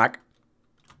 No, Mac.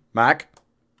 Mac.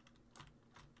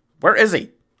 Where is he?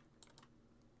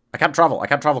 I can't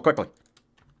travel quickly.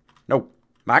 No,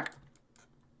 Mac.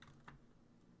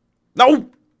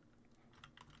 No!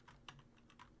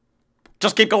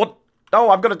 Just keep going.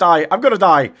 No, I'm gonna die. I'm gonna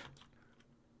die.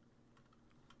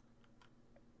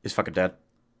 He's fucking dead.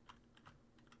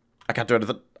 I can't do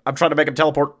anything. I'm trying to make him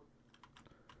teleport.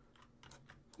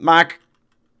 Mac.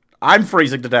 I'm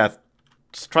freezing to death.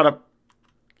 Just trying to...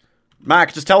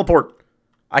 Mac, just teleport.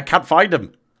 I can't find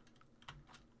him.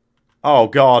 Oh,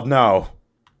 God, no.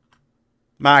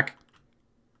 Mac.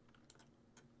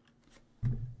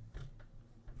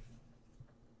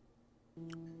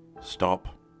 Stop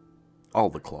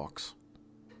all the clocks.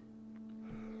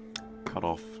 Cut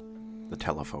off the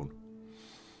telephone.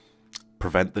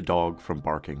 Prevent the dog from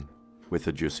barking with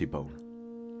a juicy bone.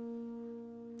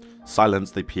 Silence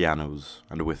the pianos,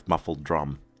 and with muffled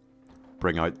drum,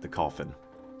 bring out the coffin.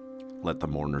 Let the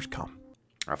mourners come.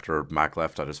 After Mac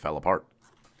left, I just fell apart.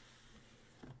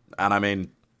 And I mean,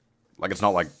 like, it's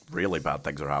not like really bad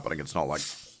things are happening. It's not like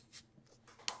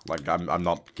I'm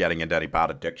not getting into any bad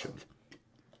addiction.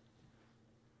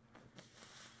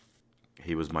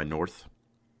 He was my north,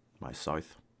 my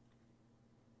south,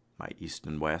 my east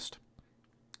and west,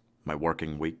 my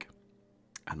working week,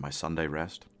 And my Sunday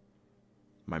rest,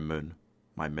 my moon,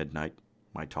 my midnight,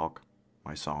 my talk,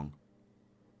 my song.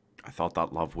 I thought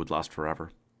that love would last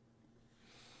forever.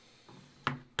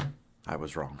 I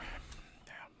was wrong.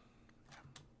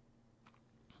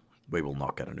 We will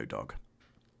not get a new dog.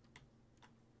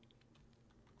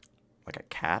 Like a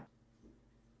cat?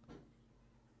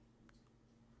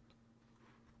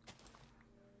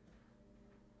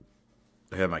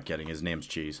 Who am I kidding? His name's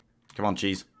Cheese. Come on,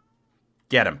 Cheese.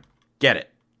 Get him. Get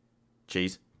it.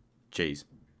 Cheese. Cheese.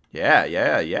 Yeah,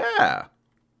 yeah, yeah.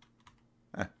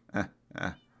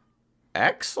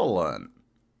 Excellent.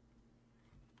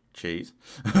 Cheese.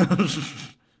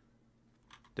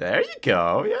 There you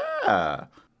go. Yeah.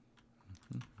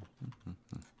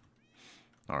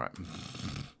 Alright.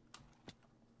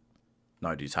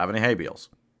 Now, do you have any hay bales?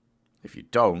 If you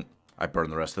don't, I burn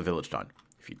the rest of the village down.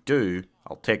 If you do,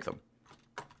 I'll take them.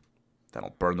 Then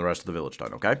I'll burn the rest of the village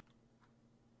down, okay?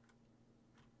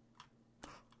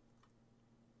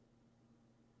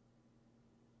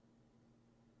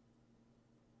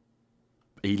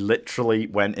 He literally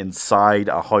went inside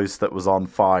a house that was on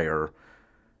fire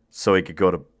so he could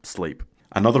go to sleep.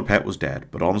 Another pet was dead,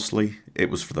 but honestly, it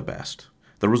was for the best.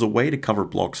 There was a way to cover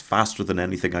blocks faster than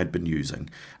anything I'd been using,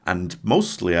 and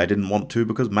mostly I didn't want to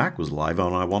because Mac was alive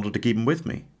and I wanted to keep him with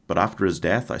me. But after his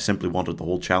death, I simply wanted the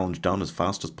whole challenge done as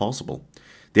fast as possible.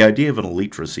 The idea of an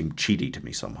elytra seemed cheaty to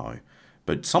me somehow,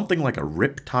 but something like a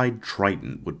Riptide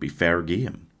Trident would be fair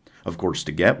game. Of course,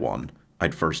 to get one,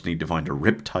 I'd first need to find a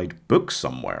Riptide book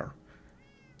somewhere.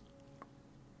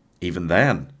 Even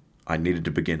then, I needed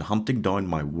to begin hunting down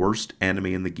my worst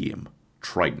enemy in the game,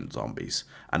 Trident zombies,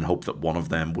 and hope that one of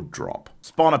them would drop.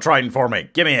 Spawn a Trident for me!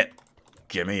 Gimme it!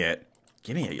 Gimme it!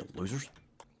 Gimme it, you losers!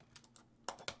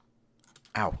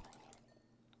 Ow.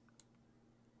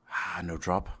 Ah, no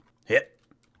drop. Hit!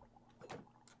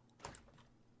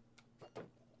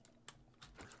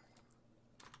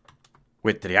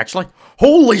 Wait, did he actually?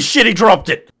 Holy shit, he dropped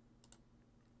it!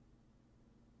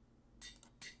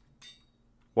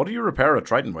 What do you repair a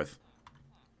Trident with?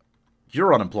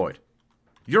 You're unemployed.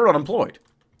 You're unemployed.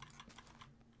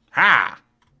 Ha!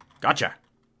 Gotcha.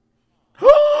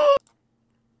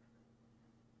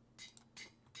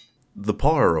 The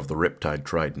power of the Riptide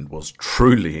Trident was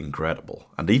truly incredible,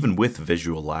 and even with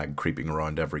visual lag creeping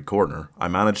around every corner, I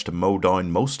managed to mow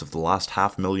down most of the last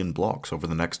 500,000 blocks over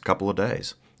the next couple of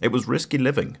days. It was risky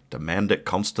living. To mend it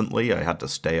constantly, I had to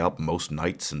stay up most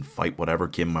nights and fight whatever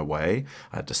came my way.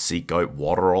 I had to seek out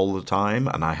water all the time,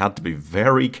 and I had to be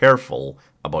very careful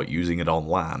about using it on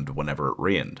land whenever it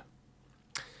rained.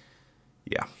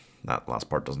 Yeah, that last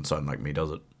part doesn't sound like me,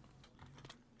 does it?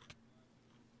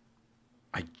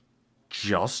 I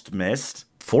just missed.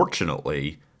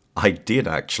 Fortunately, I did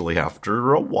actually,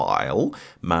 after a while,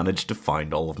 manage to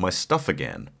find all of my stuff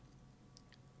again.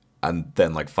 And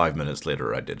then, like 5 minutes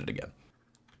later, I did it again.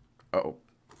 Uh-oh.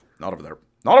 Not over there.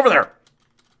 Not over there!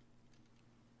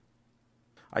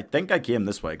 I think I came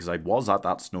this way, because I was at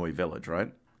that snowy village,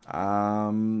 right?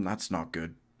 That's not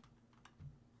good.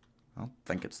 I don't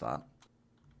think it's that.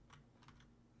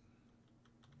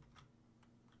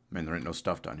 I mean, there ain't no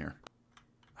stuff down here.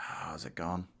 Ah, is it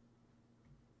gone?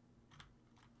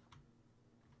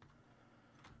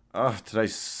 Oh, today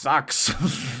sucks.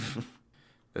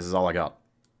 This is all I got.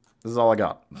 This is all I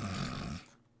got.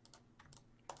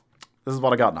 This is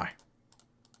what I got now.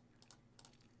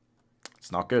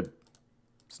 It's not good.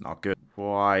 It's not good.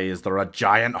 Why is there a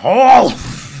giant hole?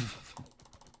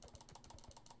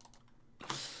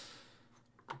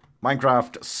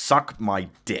 Minecraft, suck my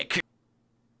dick.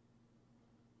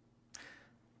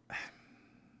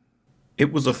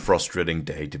 It was a frustrating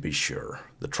day, to be sure.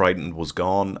 The Trident was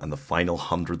gone, and the final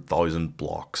 100,000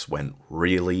 blocks went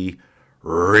really,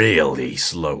 really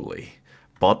slowly.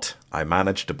 But I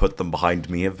managed to put them behind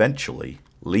me eventually,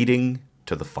 leading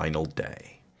to the final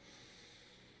day.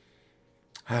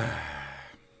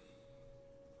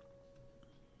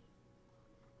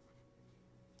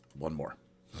 One more.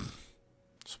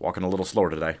 Just walking a little slower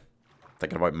today.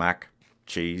 Thinking about Mac,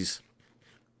 Cheese,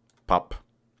 Pup,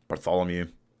 Bartholomew,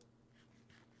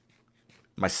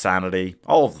 my sanity,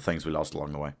 all of the things we lost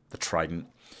along the way. The Trident.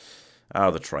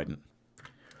 Oh, the Trident.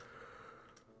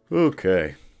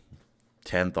 Okay.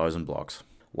 10,000 blocks.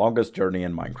 Longest journey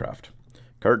in Minecraft.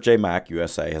 Kurt J. Mack,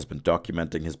 USA, has been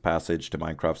documenting his passage to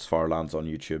Minecraft's far lands on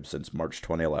YouTube since March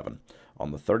 2011.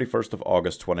 On the 31st of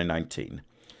August 2019,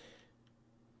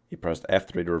 he pressed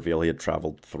F3 to reveal he had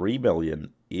travelled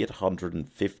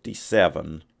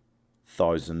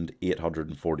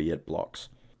 3,857,848 blocks.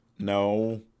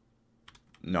 No.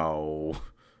 No.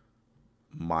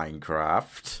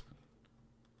 Minecraft.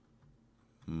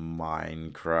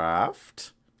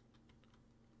 Minecraft.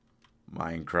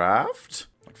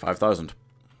 Like 5,000.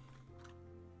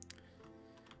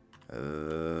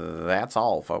 That's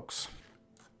all, folks.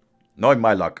 Knowing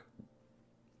my luck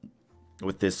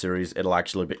with this series, it'll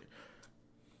actually be...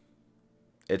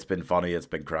 It's been funny, it's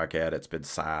been crackhead, it's been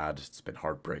sad, it's been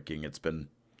heartbreaking, it's been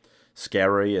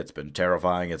scary, it's been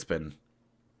terrifying, it's been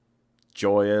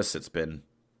joyous, it's been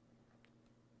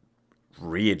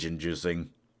rage-inducing.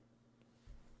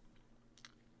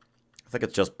 I think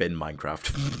it's just been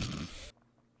Minecraft.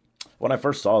 When I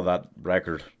first saw that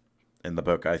record in the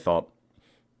book, I thought,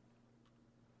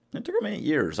 it took me 8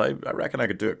 years. I reckon I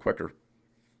could do it quicker.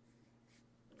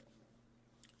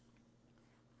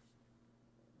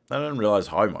 I didn't realize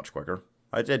how much quicker.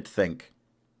 I did think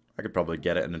I could probably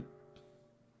get it in a...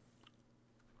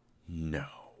 No.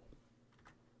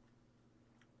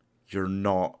 You're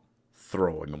not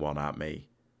throwing one at me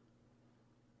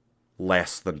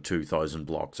less than 2,000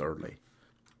 blocks early.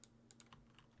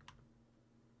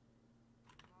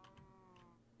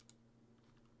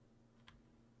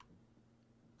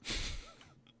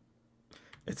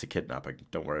 It's a kidnapping.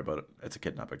 Don't worry about it. It's a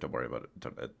kidnapping. Don't worry about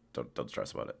it. Don't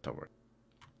stress about it. Don't worry.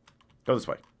 Go this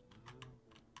way.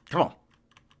 Come on.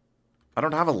 I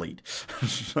don't have a lead.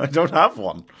 I don't have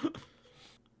one.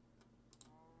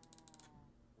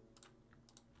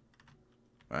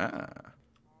 Ah.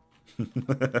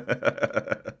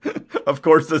 Of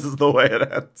course this is the way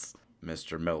it ends.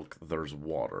 Mr. Milk, there's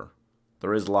water.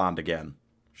 There is land again.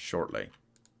 Shortly.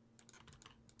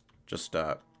 Just,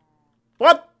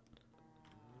 What?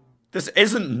 This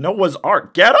isn't Noah's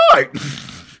Ark. Get out!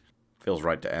 Feels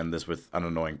right to end this with an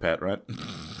annoying pet, right?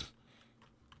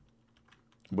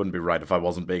 Wouldn't be right if I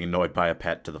wasn't being annoyed by a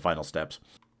pet to the final steps.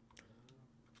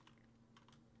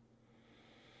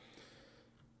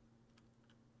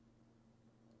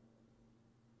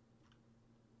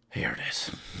 Here it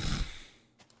is.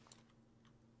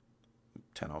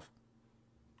 10 off.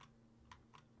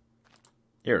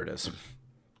 Here it is.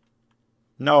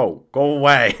 No, go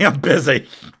away. I'm busy.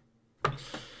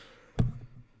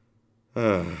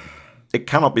 It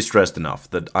cannot be stressed enough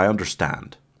that I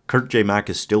understand. Kurt J. Mack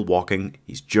is still walking,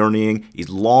 he's journeying, he's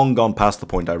long gone past the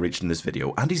point I reached in this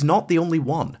video, and he's not the only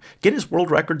one. Guinness World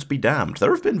Records be damned.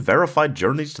 There have been verified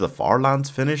journeys to the far lands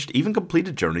finished, even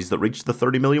completed journeys that reached the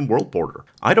 30 million world border.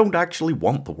 I don't actually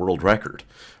want the world record.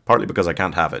 Partly because I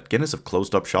can't have it. Guinness have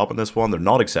closed up shop in this one, they're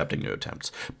not accepting new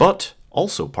attempts. But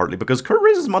also partly because Kurt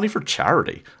raises money for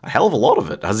charity. A hell of a lot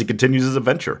of it as he continues his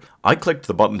adventure. I clicked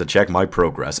the button to check my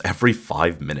progress every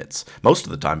 5 minutes. Most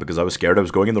of the time because I was scared I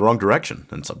was going in the wrong direction.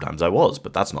 And sometimes I was,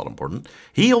 but that's not important.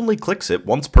 He only clicks it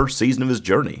once per season of his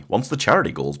journey, once the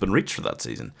charity goal's been reached for that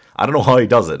season. I don't know how he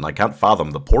does it, and I can't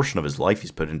fathom the portion of his life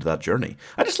he's put into that journey.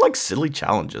 I just like silly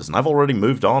challenges, and I've already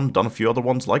moved on, done a few other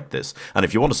ones like this. And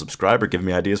if you want to subscribe or give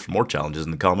me ideas for more challenges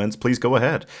in the comments, please go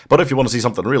ahead. But if you want to see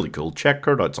something really cool, check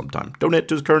Kurt out sometime. Donate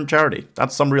to his current charity.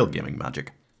 That's some real gaming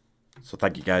magic. So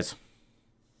thank you guys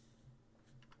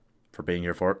for being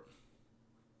here for it.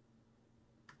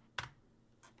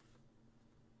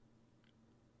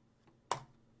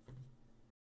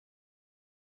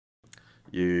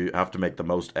 You have to make the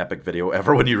most epic video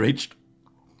ever when you reached.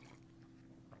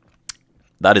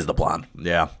 That is the plan.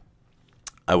 Yeah.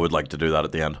 I would like to do that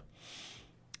at the end.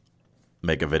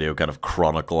 Make a video kind of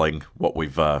chronicling what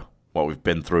we've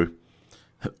been through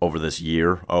over this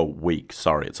year. Oh, week.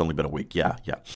 Sorry, it's only been a week. Yeah.